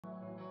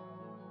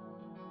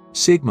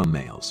Sigma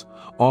males,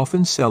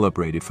 often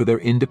celebrated for their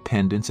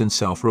independence and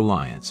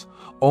self-reliance,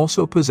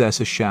 also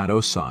possess a shadow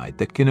side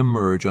that can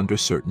emerge under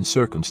certain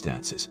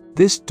circumstances.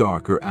 This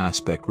darker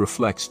aspect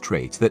reflects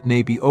traits that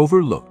may be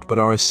overlooked but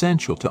are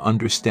essential to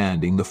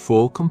understanding the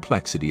full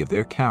complexity of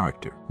their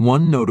character.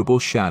 One notable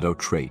shadow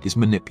trait is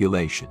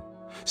manipulation.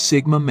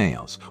 Sigma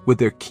males, with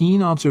their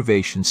keen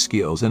observation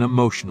skills and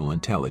emotional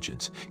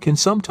intelligence, can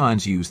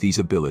sometimes use these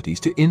abilities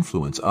to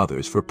influence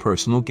others for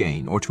personal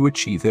gain or to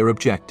achieve their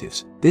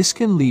objectives. This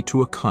can lead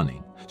to a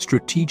cunning,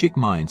 strategic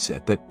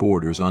mindset that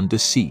borders on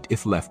deceit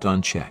if left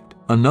unchecked.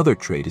 Another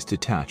trait is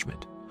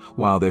detachment.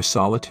 While their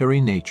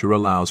solitary nature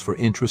allows for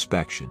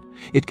introspection,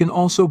 it can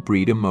also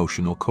breed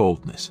emotional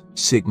coldness.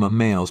 Sigma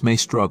males may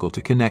struggle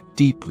to connect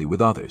deeply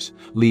with others,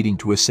 leading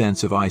to a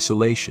sense of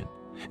isolation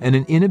and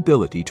an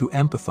inability to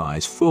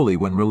empathize fully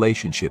when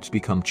relationships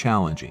become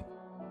challenging.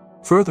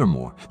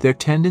 Furthermore, their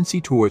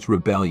tendency towards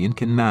rebellion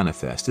can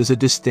manifest as a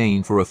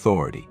disdain for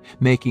authority,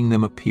 making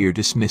them appear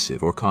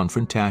dismissive or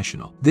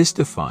confrontational. This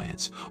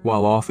defiance,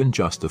 while often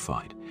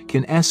justified,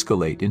 can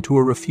escalate into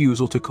a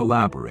refusal to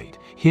collaborate,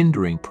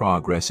 hindering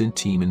progress in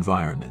team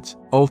environments.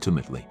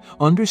 Ultimately,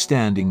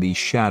 understanding these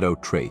shadow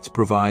traits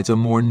provides a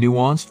more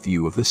nuanced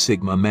view of the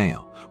Sigma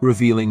male,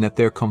 revealing that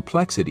their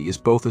complexity is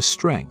both a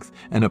strength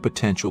and a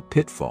potential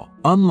pitfall.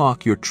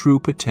 Unlock your true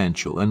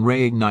potential and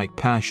reignite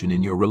passion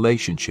in your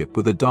relationship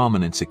with the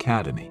Dominance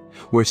Academy,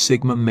 where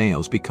Sigma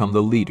males become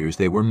the leaders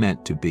they were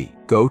meant to be.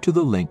 Go to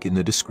the link in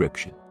the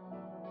description.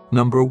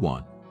 Number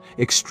 1.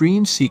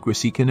 Extreme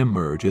secrecy can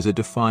emerge as a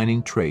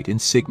defining trait in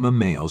Sigma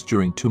males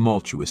during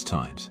tumultuous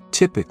times.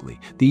 Typically,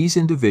 these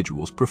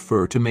individuals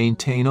prefer to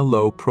maintain a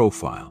low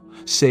profile,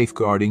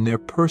 safeguarding their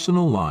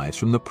personal lives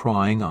from the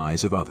prying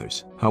eyes of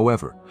others.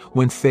 However,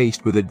 when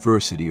faced with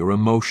adversity or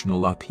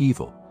emotional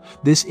upheaval,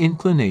 this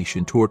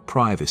inclination toward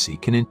privacy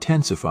can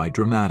intensify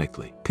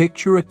dramatically.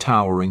 Picture a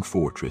towering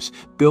fortress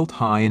built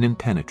high and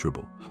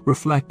impenetrable,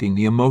 reflecting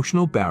the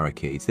emotional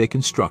barricades they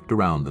construct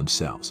around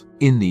themselves.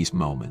 In these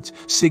moments,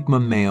 Sigma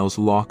males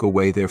lock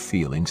away their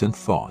feelings and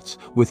thoughts,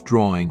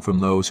 withdrawing from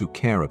those who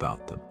care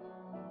about them.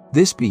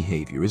 This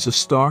behavior is a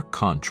stark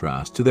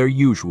contrast to their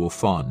usual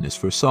fondness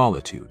for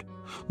solitude,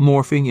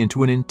 morphing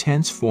into an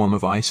intense form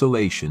of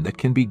isolation that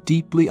can be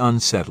deeply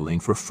unsettling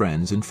for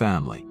friends and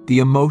family. The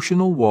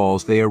emotional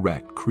walls they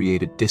erect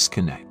create a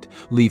disconnect,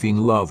 leaving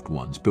loved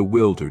ones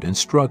bewildered and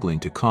struggling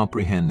to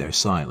comprehend their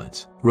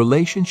silence.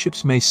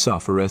 Relationships may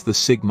suffer as the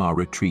Sigma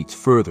retreats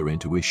further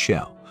into his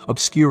shell,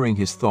 obscuring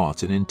his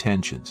thoughts and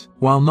intentions.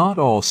 While not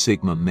all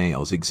Sigma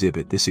males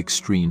exhibit this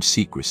extreme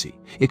secrecy,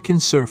 it can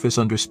surface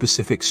under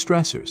specific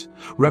stressors,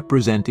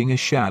 representing a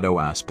shadow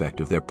aspect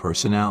of their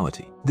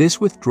personality. This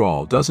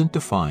withdrawal doesn't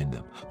define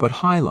them, but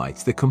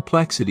highlights the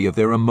complexity of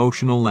their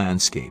emotional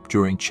landscape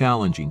during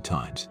challenging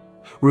times,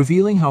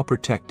 revealing how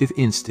protective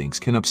instincts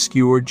can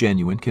obscure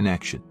genuine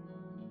connection.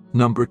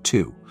 Number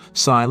 2.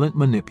 Silent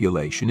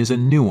manipulation is a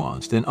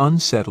nuanced and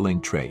unsettling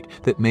trait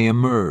that may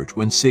emerge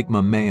when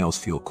Sigma males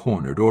feel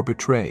cornered or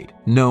betrayed.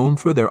 Known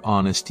for their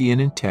honesty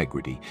and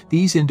integrity,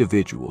 these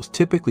individuals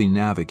typically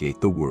navigate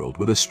the world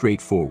with a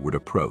straightforward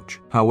approach.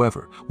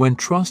 However, when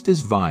trust is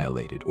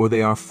violated or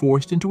they are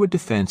forced into a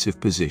defensive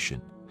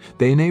position,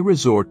 they may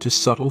resort to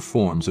subtle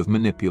forms of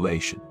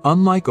manipulation.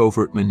 Unlike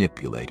overt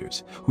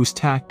manipulators, whose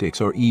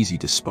tactics are easy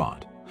to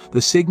spot,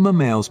 the Sigma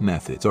male's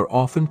methods are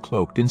often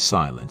cloaked in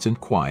silence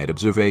and quiet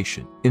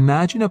observation.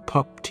 Imagine a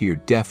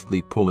puppeteer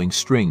deftly pulling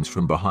strings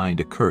from behind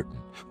a curtain,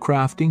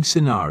 crafting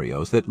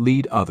scenarios that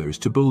lead others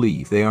to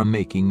believe they are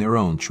making their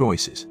own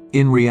choices.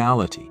 In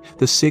reality,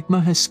 the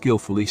Sigma has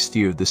skillfully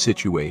steered the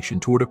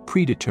situation toward a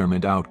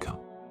predetermined outcome.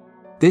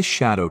 This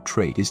shadow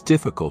trait is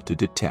difficult to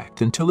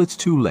detect until it's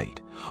too late,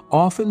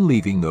 often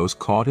leaving those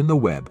caught in the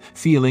web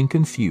feeling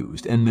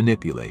confused and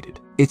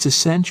manipulated. It's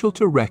essential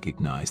to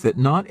recognize that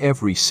not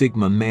every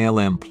Sigma male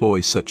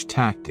employs such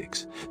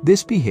tactics.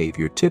 This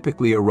behavior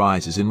typically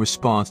arises in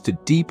response to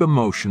deep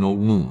emotional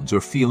wounds or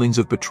feelings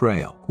of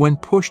betrayal. When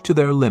pushed to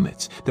their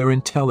limits, their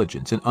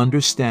intelligence and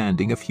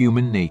understanding of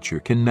human nature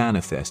can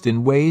manifest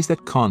in ways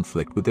that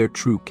conflict with their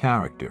true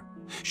character,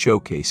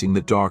 showcasing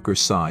the darker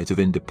sides of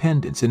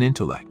independence and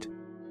intellect.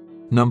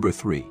 Number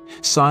 3.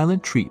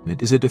 Silent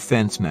treatment is a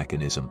defense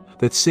mechanism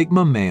that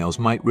Sigma males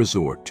might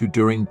resort to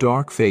during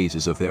dark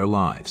phases of their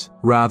lives.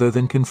 Rather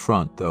than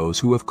confront those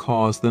who have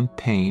caused them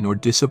pain or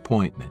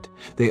disappointment,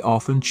 they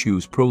often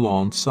choose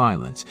prolonged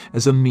silence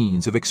as a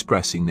means of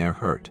expressing their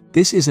hurt.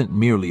 This isn't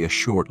merely a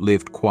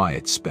short-lived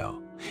quiet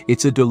spell.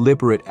 It's a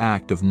deliberate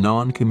act of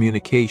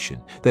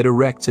non-communication that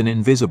erects an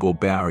invisible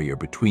barrier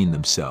between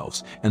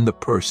themselves and the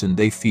person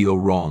they feel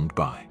wronged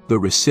by. The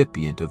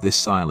recipient of this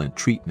silent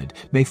treatment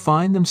may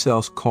find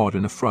themselves caught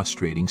in a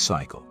frustrating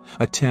cycle,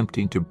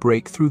 attempting to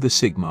break through the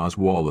Sigma's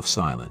wall of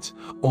silence,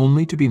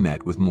 only to be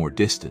met with more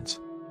distance.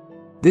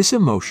 This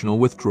emotional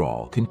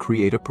withdrawal can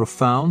create a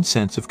profound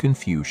sense of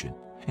confusion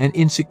and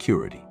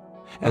insecurity,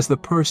 as the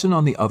person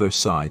on the other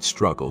side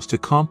struggles to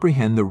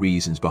comprehend the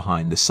reasons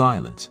behind the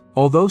silence.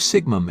 Although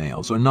Sigma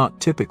males are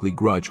not typically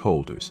grudge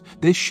holders,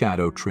 this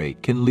shadow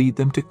trait can lead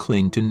them to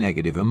cling to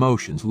negative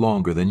emotions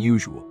longer than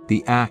usual.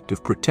 The act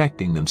of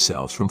protecting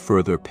themselves from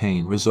further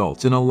pain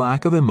results in a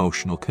lack of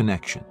emotional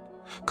connection,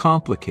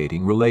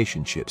 complicating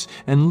relationships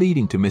and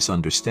leading to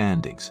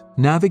misunderstandings.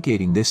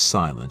 Navigating this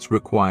silence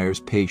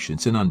requires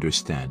patience and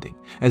understanding,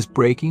 as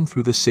breaking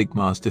through the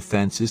Sigma's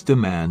defenses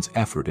demands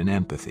effort and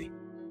empathy.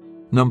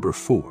 Number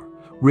 4.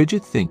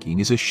 Rigid thinking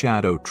is a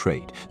shadow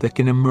trait that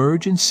can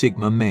emerge in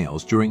Sigma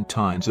males during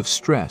times of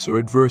stress or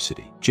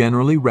adversity.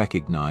 Generally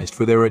recognized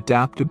for their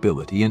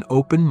adaptability and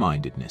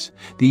open-mindedness,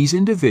 these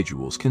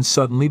individuals can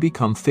suddenly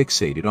become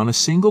fixated on a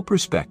single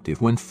perspective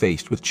when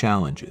faced with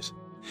challenges.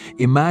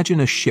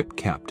 Imagine a ship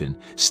captain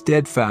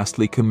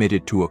steadfastly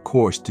committed to a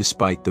course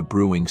despite the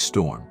brewing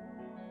storm.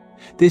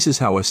 This is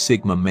how a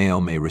Sigma male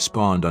may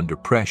respond under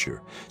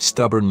pressure,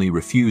 stubbornly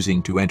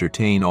refusing to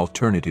entertain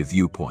alternative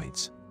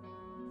viewpoints.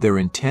 Their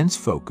intense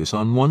focus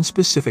on one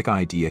specific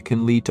idea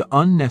can lead to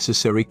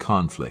unnecessary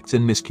conflicts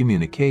and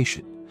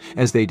miscommunication,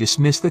 as they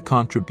dismiss the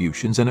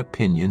contributions and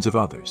opinions of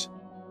others.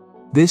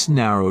 This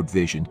narrowed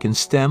vision can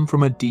stem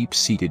from a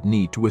deep-seated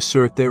need to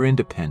assert their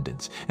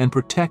independence and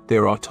protect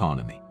their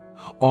autonomy,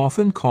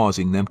 often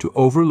causing them to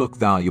overlook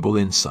valuable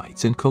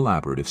insights and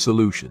collaborative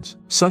solutions.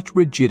 Such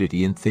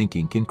rigidity in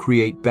thinking can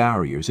create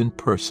barriers in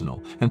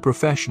personal and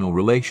professional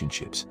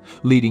relationships,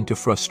 leading to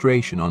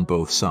frustration on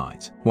both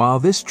sides. While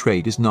this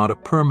trait is not a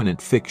permanent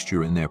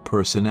fixture in their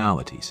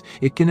personalities,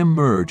 it can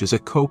emerge as a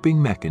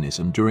coping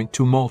mechanism during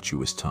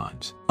tumultuous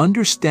times.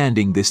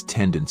 Understanding this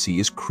tendency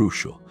is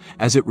crucial,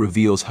 as it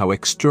reveals how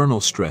external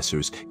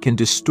stressors can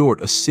distort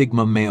a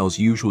Sigma male's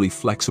usually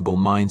flexible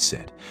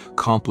mindset,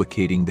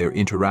 complicating their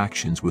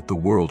interactions with the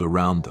world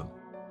around them.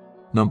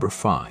 Number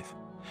 5.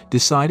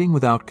 Deciding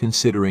without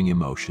considering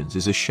emotions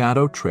is a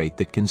shadow trait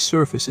that can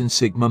surface in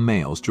Sigma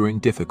males during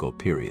difficult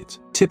periods.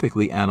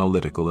 Typically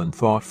analytical and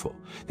thoughtful,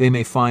 they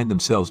may find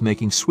themselves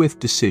making swift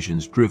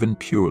decisions driven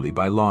purely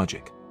by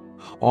logic,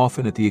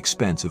 often at the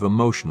expense of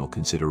emotional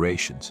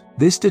considerations.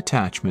 This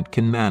detachment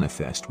can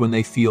manifest when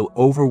they feel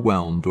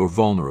overwhelmed or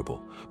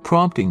vulnerable,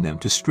 prompting them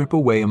to strip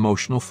away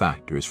emotional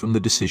factors from the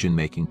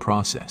decision-making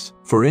process.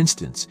 For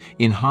instance,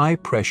 in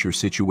high-pressure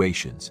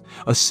situations,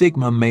 a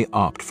Sigma may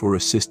opt for a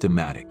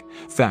systematic,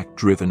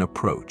 fact-driven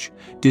approach,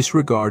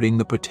 disregarding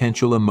the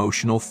potential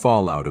emotional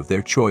fallout of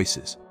their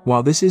choices.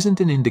 While this isn't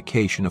an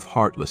indication of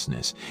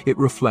heartlessness, it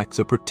reflects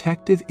a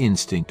protective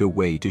instinct, a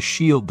way to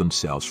shield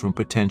themselves from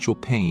potential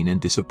pain and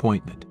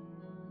disappointment.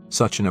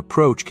 Such an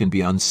approach can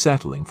be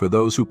unsettling for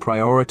those who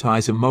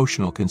prioritize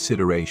emotional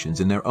considerations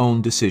in their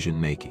own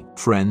decision-making.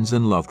 Friends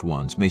and loved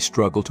ones may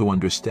struggle to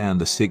understand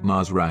the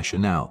Sigma's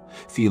rationale,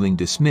 feeling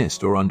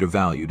dismissed or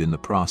undervalued in the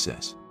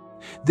process.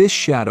 This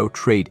shadow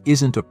trait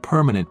isn't a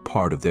permanent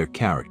part of their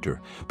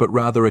character, but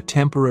rather a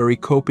temporary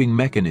coping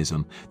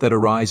mechanism that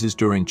arises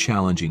during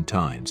challenging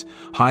times,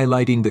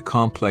 highlighting the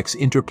complex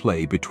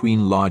interplay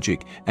between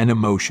logic and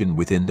emotion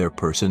within their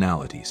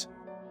personalities.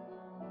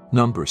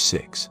 Number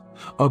 6.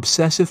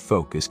 Obsessive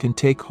focus can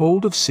take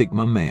hold of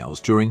Sigma males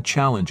during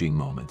challenging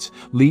moments,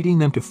 leading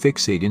them to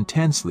fixate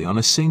intensely on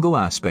a single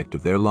aspect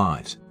of their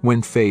lives.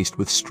 When faced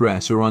with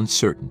stress or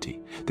uncertainty,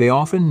 they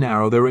often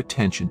narrow their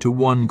attention to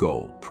one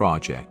goal,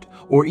 project,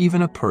 or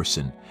even a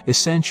person,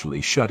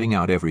 essentially shutting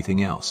out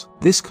everything else.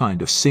 This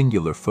kind of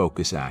singular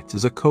focus acts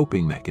as a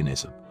coping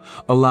mechanism,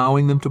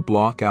 allowing them to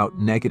block out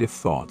negative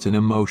thoughts and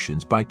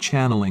emotions by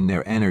channeling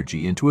their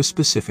energy into a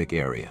specific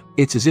area.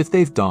 It's as if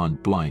they've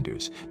donned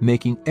blinders,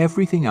 making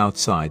everything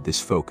outside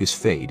this focus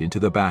fade into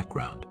the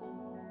background.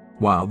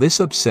 While this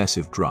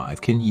obsessive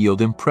drive can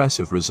yield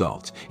impressive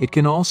results, it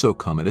can also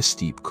come at a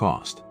steep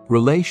cost.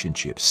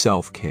 Relationships,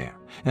 self-care,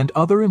 and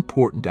other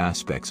important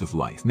aspects of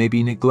life may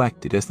be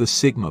neglected as the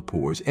Sigma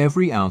pours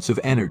every ounce of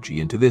energy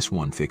into this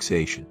one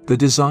fixation. The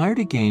desire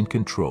to gain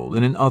control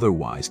in an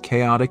otherwise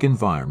chaotic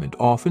environment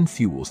often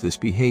fuels this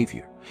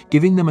behavior,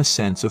 giving them a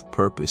sense of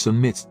purpose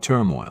amidst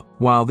turmoil.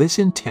 While this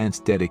intense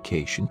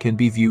dedication can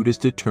be viewed as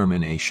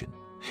determination,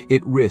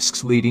 it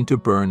risks leading to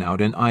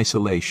burnout and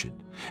isolation,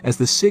 as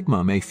the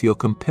Sigma may feel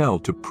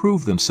compelled to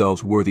prove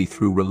themselves worthy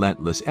through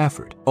relentless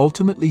effort,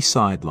 ultimately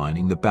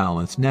sidelining the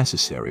balance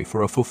necessary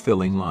for a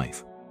fulfilling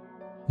life.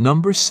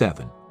 Number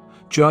 7.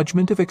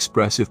 Judgment of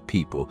expressive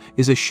people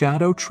is a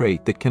shadow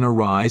trait that can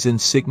arise in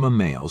Sigma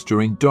males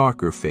during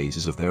darker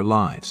phases of their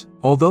lives.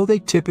 Although they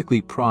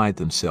typically pride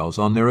themselves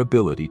on their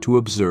ability to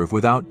observe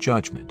without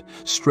judgment,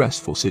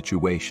 stressful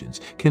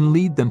situations can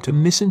lead them to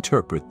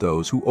misinterpret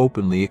those who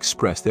openly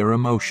express their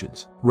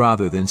emotions.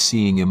 Rather than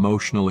seeing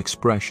emotional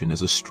expression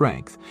as a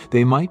strength,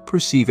 they might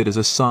perceive it as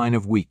a sign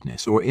of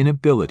weakness or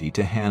inability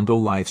to handle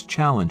life's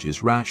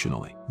challenges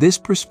rationally. This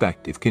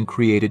perspective can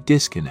create a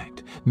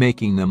disconnect,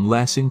 making them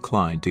less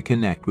inclined to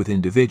connect with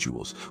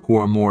individuals who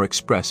are more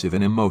expressive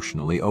and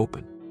emotionally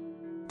open.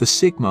 the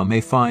Sigma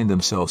may find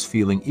themselves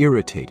feeling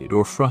irritated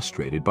or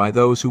frustrated by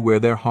those who wear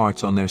their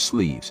hearts on their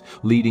sleeves,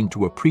 leading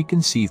to a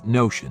preconceived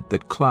notion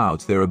that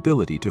clouds their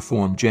ability to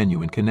form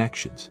genuine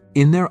connections.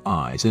 In their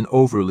eyes, an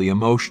overly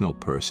emotional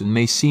person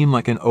may seem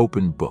like an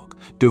open book,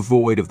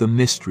 devoid of the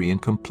mystery and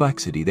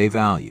complexity they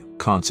value.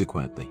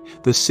 Consequently,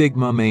 the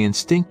Sigma may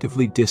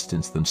instinctively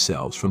distance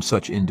themselves from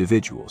such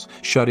individuals,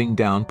 shutting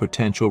down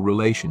potential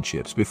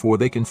relationships before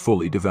they can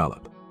fully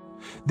develop.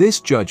 This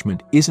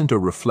judgment isn't a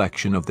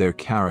reflection of their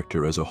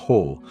character as a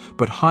whole,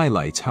 but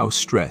highlights how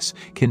stress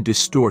can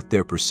distort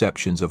their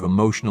perceptions of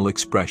emotional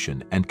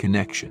expression and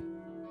connection.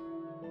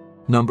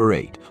 Number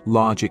 8.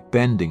 Logic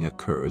bending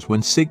occurs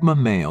when Sigma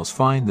males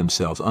find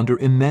themselves under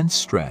immense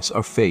stress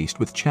or faced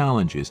with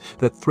challenges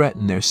that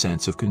threaten their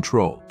sense of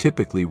control.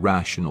 Typically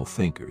rational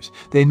thinkers,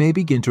 they may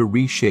begin to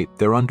reshape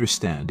their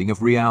understanding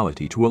of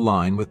reality to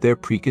align with their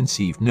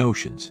preconceived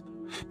notions,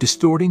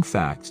 distorting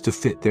facts to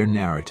fit their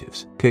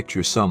narratives.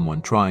 Picture someone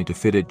trying to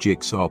fit a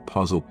jigsaw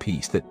puzzle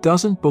piece that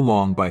doesn't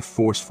belong by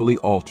forcefully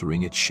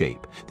altering its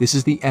shape. This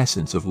is the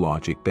essence of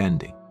logic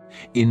bending.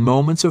 In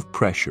moments of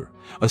pressure,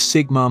 a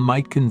Sigma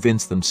might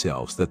convince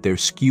themselves that their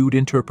skewed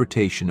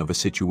interpretation of a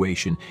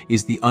situation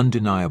is the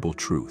undeniable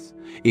truth,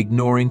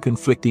 ignoring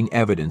conflicting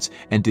evidence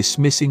and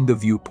dismissing the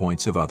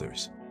viewpoints of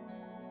others.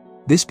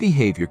 This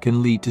behavior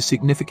can lead to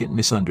significant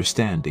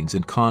misunderstandings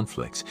and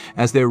conflicts,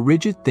 as their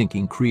rigid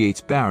thinking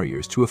creates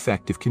barriers to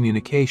effective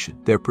communication.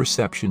 Their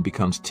perception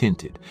becomes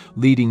tinted,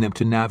 leading them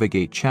to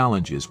navigate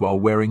challenges while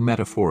wearing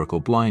metaphorical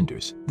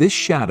blinders. This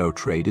shadow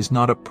trait is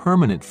not a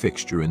permanent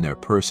fixture in their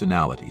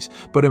personalities,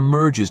 but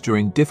emerges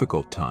during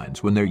difficult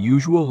times when their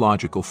usual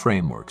logical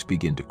frameworks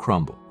begin to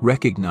crumble.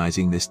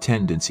 Recognizing this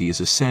tendency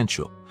is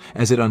essential,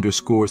 as it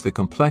underscores the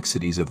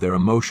complexities of their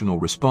emotional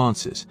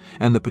responses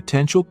and the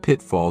potential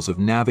pitfalls of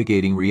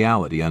navigating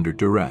reality under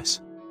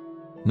duress.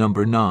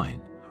 Number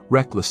 9.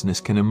 Recklessness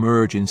can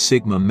emerge in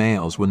Sigma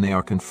males when they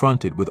are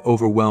confronted with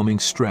overwhelming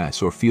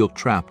stress or feel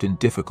trapped in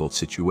difficult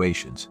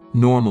situations.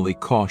 Normally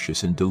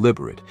cautious and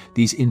deliberate,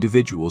 these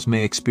individuals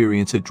may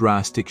experience a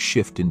drastic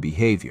shift in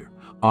behavior,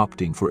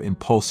 opting for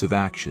impulsive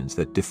actions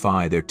that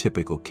defy their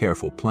typical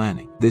careful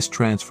planning. This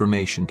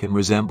transformation can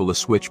resemble a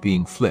switch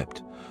being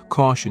flipped.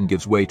 Caution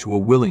gives way to a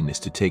willingness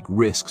to take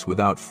risks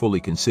without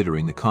fully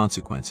considering the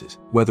consequences.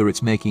 Whether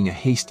it's making a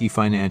hasty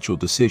financial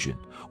decision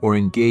or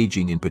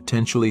engaging in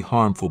potentially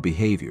harmful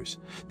behaviors,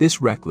 this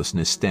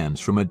recklessness stems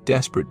from a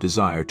desperate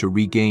desire to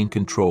regain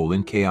control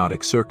in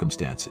chaotic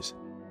circumstances.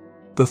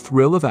 The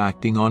thrill of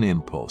acting on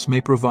impulse may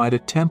provide a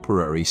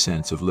temporary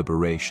sense of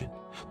liberation,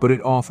 but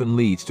it often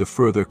leads to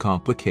further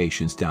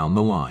complications down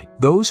the line.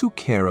 Those who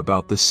care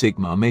about the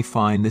Sigma may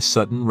find this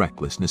sudden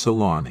recklessness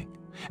alarming,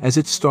 as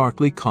it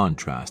starkly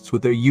contrasts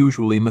with their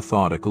usually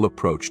methodical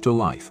approach to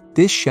life.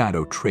 This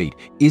shadow trait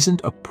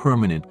isn't a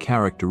permanent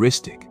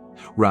characteristic.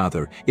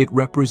 Rather, it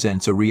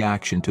represents a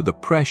reaction to the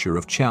pressure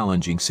of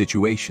challenging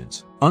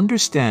situations.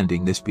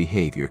 Understanding this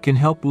behavior can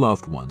help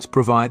loved ones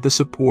provide the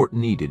support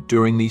needed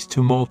during these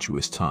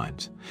tumultuous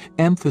times,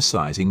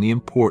 emphasizing the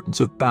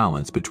importance of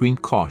balance between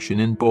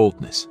caution and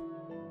boldness.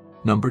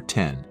 Number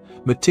 10.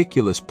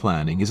 Meticulous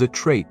planning is a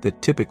trait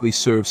that typically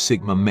serves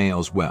Sigma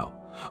males well,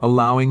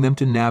 allowing them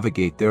to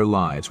navigate their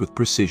lives with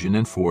precision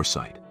and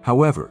foresight.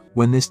 However,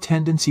 when this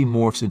tendency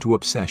morphs into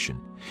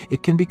obsession,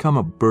 it can become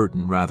a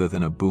burden rather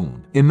than a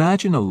boon.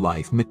 Imagine a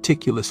life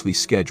meticulously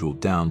scheduled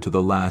down to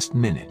the last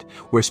minute,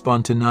 where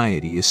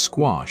spontaneity is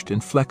squashed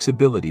and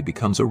flexibility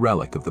becomes a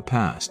relic of the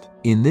past.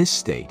 In this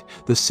state,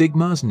 the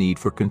Sigma's need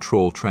for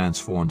control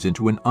transforms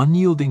into an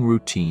unyielding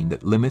routine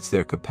that limits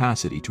their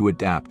capacity to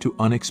adapt to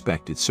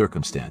unexpected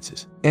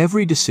circumstances.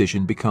 Every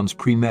decision becomes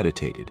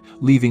premeditated,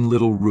 leaving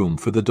little room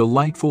for the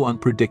delightful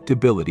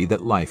unpredictability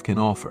that life can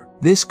offer.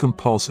 This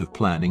compulsive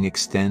planning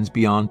extends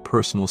beyond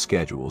personal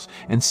schedules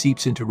and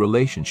seeps into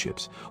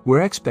relationships,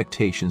 where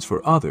expectations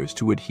for others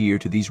to adhere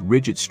to these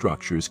rigid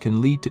structures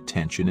can lead to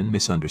tension and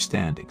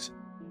misunderstandings.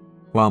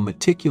 While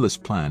meticulous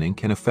planning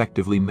can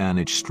effectively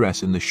manage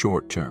stress in the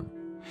short term,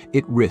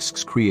 it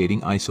risks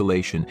creating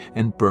isolation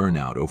and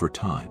burnout over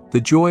time.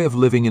 The joy of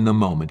living in the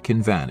moment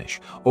can vanish,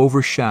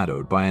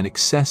 overshadowed by an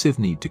excessive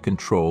need to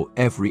control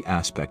every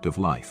aspect of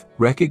life.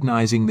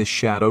 Recognizing this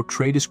shadow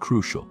trait is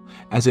crucial,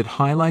 as it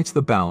highlights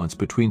the balance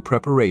between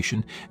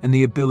preparation and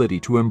the ability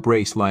to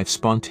embrace life's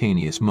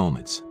spontaneous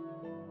moments.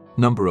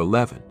 Number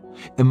 11.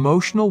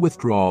 Emotional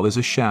withdrawal is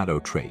a shadow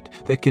trait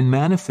that can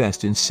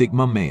manifest in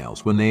Sigma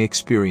males when they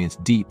experience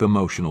deep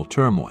emotional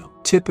turmoil.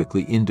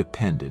 Typically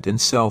independent and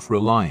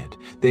self-reliant,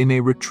 they may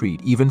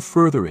retreat even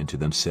further into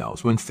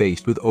themselves when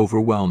faced with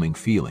overwhelming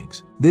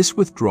feelings. This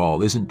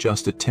withdrawal isn't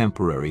just a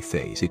temporary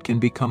phase, it can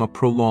become a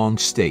prolonged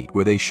state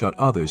where they shut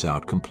others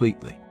out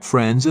completely.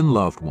 Friends and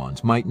loved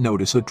ones might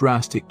notice a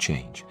drastic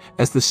change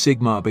as the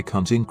Sigma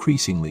becomes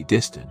increasingly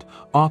distant,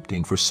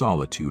 opting for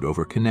solitude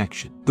over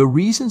connection. The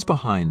reasons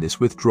behind this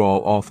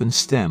withdrawal often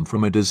stem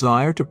from a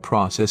desire to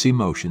process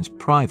emotions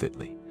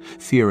privately,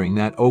 fearing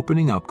that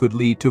opening up could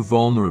lead to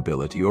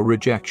vulnerability or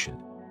rejection.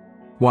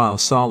 While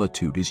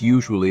solitude is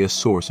usually a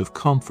source of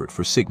comfort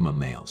for Sigma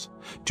males,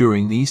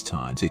 During these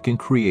times, it can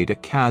create a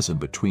chasm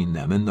between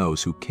them and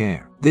those who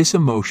care. This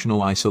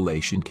emotional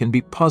isolation can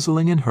be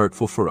puzzling and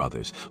hurtful for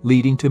others,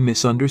 leading to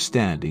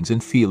misunderstandings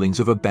and feelings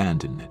of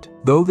abandonment.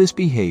 Though this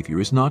behavior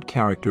is not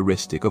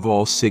characteristic of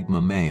all Sigma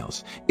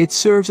males, it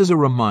serves as a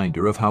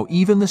reminder of how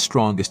even the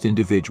strongest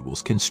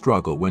individuals can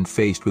struggle when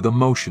faced with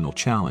emotional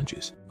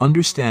challenges.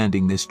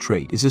 Understanding this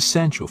trait is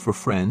essential for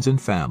friends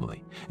and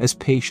family, as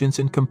patience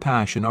and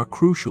compassion are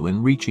crucial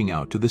in reaching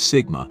out to the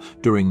Sigma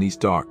during these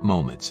dark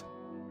moments.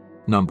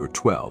 Number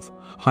 12.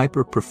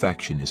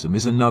 Hyper-perfectionism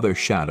is another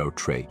shadow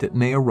trait that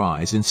may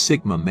arise in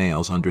Sigma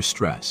males under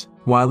stress.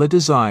 While a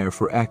desire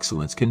for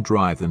excellence can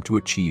drive them to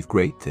achieve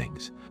great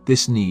things,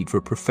 this need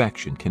for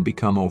perfection can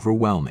become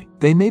overwhelming.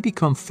 They may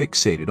become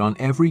fixated on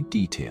every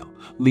detail,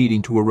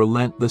 leading to a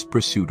relentless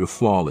pursuit of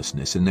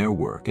flawlessness in their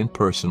work and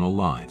personal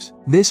lives.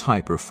 This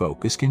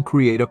hyper-focus can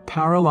create a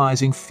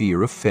paralyzing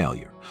fear of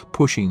failure,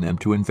 pushing them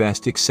to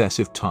invest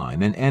excessive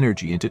time and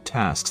energy into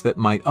tasks that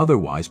might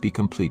otherwise be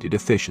completed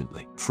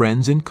efficiently.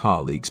 Friends and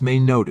colleagues may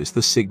notice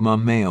the Sigma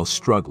males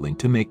struggling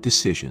to make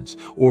decisions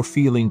or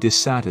feeling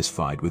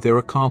dissatisfied with their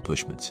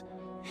accomplishments,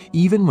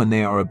 even when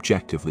they are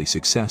objectively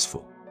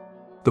successful.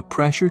 The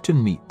pressure to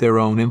meet their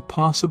own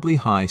impossibly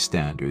high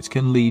standards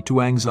can lead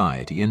to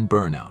anxiety and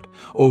burnout,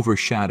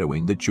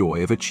 overshadowing the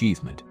joy of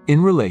achievement.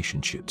 In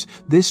relationships,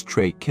 this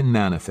trait can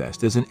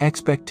manifest as an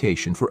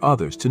expectation for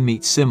others to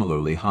meet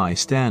similarly high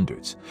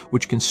standards,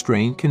 which can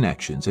strain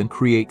connections and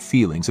create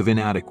feelings of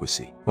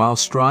inadequacy. While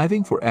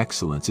striving for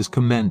excellence is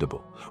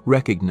commendable,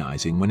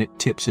 recognizing when it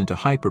tips into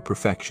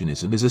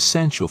hyper-perfectionism is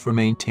essential for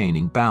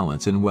maintaining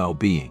balance and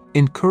well-being.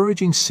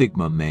 Encouraging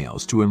Sigma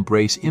males to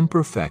embrace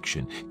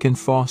imperfection can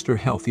foster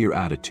healthier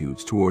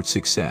attitudes towards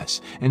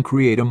success and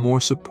create a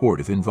more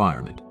supportive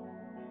environment.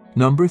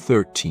 Number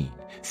 13.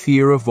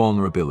 Fear of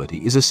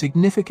vulnerability is a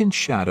significant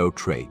shadow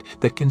trait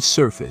that can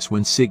surface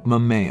when Sigma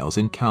males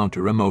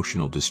encounter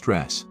emotional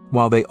distress.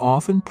 While they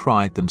often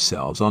pride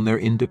themselves on their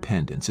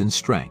independence and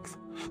strength,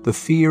 the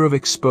fear of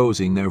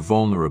exposing their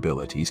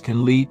vulnerabilities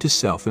can lead to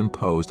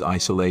self-imposed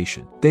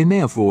isolation. They may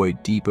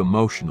avoid deep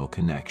emotional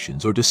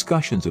connections or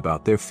discussions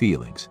about their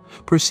feelings,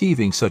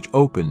 perceiving such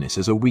openness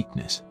as a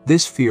weakness.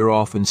 This fear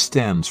often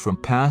stems from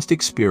past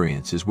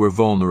experiences where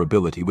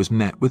vulnerability was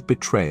met with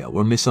betrayal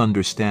or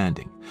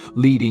misunderstanding,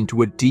 leading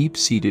to a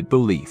deep-seated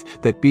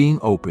belief that being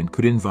open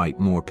could invite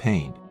more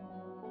pain.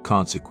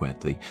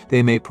 Consequently,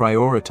 they may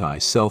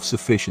prioritize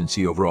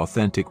self-sufficiency over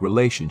authentic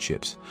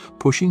relationships,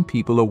 pushing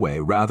people away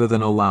rather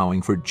than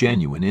allowing for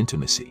genuine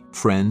intimacy.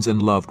 Friends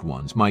and loved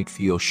ones might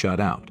feel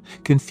shut out,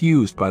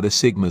 confused by the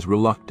Sigma's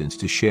reluctance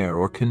to share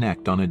or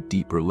connect on a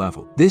deeper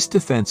level. This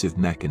defensive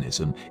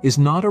mechanism is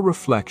not a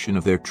reflection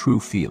of their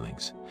true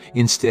feelings.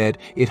 Instead,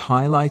 it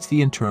highlights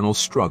the internal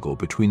struggle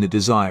between the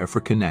desire for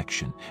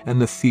connection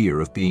and the fear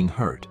of being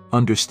hurt.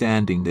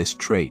 Understanding this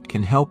trait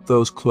can help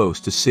those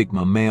close to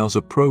Sigma males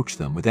approach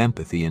them with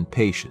empathy and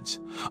patience,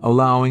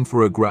 allowing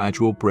for a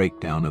gradual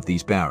breakdown of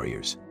these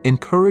barriers.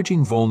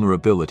 Encouraging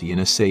vulnerability in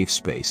a safe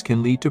space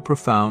can lead to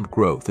profound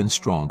growth and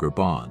stronger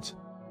bonds.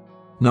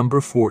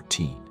 Number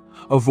 14.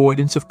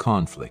 Avoidance of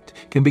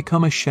conflict can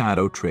become a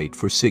shadow trait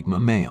for Sigma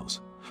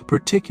males,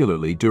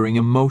 particularly during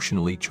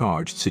emotionally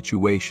charged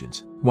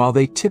situations. While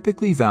they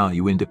typically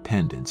value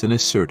independence and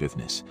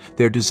assertiveness,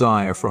 their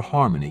desire for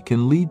harmony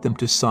can lead them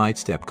to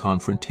sidestep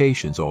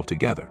confrontations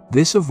altogether.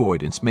 This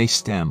avoidance may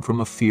stem from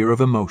a fear of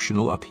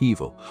emotional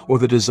upheaval or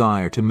the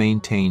desire to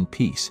maintain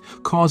peace,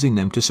 causing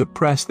them to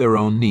suppress their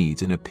own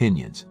needs and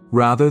opinions.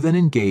 Rather than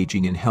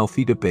engaging in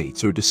healthy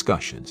debates or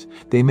discussions,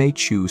 they may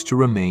choose to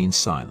remain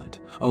silent,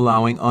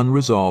 allowing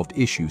unresolved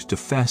issues to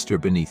fester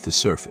beneath the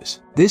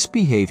surface. This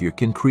behavior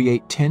can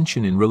create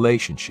tension in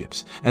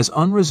relationships, as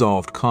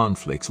unresolved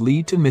conflicts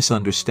lead to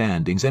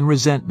misunderstandings and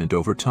resentment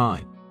over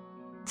time.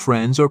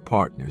 Friends or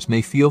partners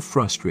may feel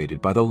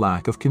frustrated by the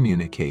lack of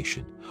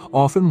communication,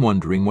 often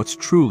wondering what's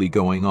truly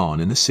going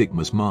on in the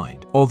Sigma's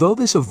mind. Although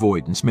this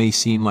avoidance may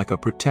seem like a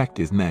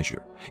protective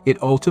measure,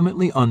 it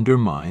ultimately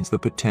undermines the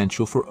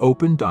potential for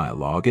open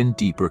dialogue and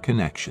deeper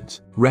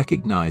connections.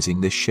 Recognizing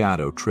this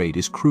shadow trait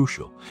is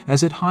crucial,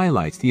 as it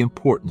highlights the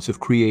importance of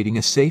creating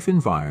a safe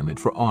environment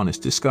for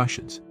honest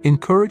discussions.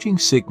 Encouraging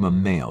Sigma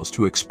males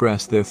to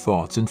express their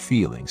thoughts and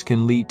feelings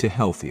can lead to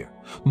healthier,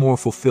 more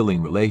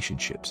fulfilling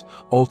relationships,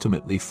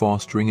 ultimately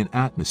fostering an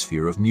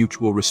atmosphere of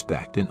mutual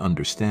respect and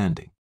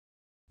understanding.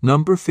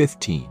 Number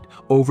 15.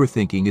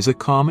 Overthinking is a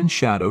common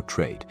shadow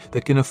trait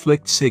that can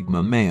afflict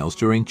Sigma males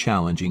during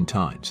challenging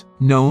times.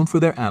 Known for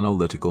their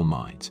analytical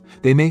minds,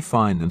 they may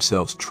find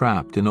themselves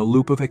trapped in a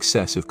loop of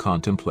excessive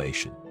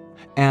contemplation,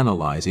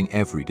 analyzing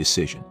every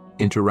decision,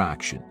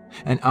 interaction,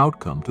 and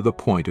outcome to the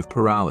point of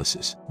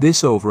paralysis.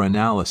 This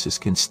overanalysis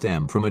can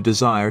stem from a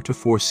desire to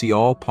foresee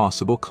all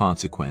possible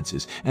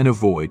consequences and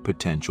avoid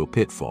potential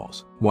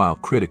pitfalls. While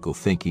critical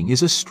thinking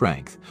is a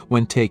strength,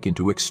 when taken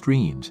to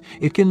extremes,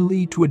 it can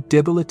lead to a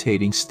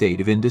debilitating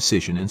state of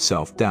indecision and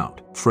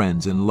self-doubt.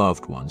 Friends and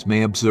loved ones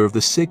may observe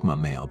the Sigma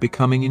male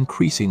becoming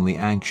increasingly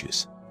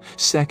anxious,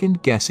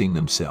 second-guessing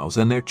themselves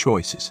and their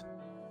choices.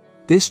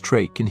 This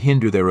trait can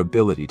hinder their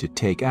ability to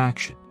take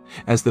action,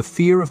 as the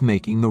fear of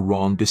making the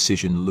wrong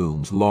decision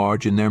looms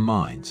large in their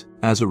minds.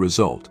 As a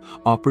result,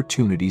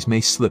 opportunities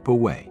may slip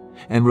away,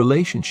 and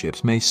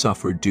relationships may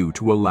suffer due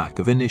to a lack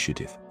of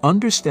initiative.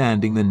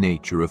 Understanding the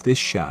nature of this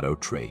shadow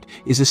trait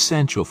is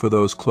essential for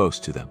those close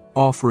to them.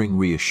 Offering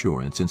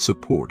reassurance and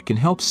support can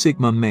help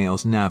Sigma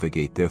males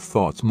navigate their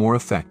thoughts more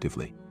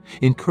effectively,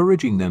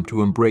 encouraging them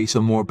to embrace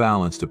a more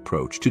balanced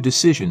approach to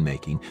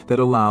decision-making that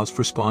allows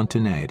for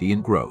spontaneity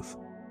and growth.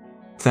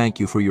 Thank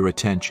you for your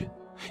attention.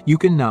 You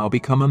can now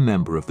become a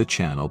member of the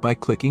channel by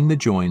clicking the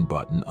Join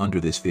button under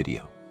this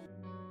video.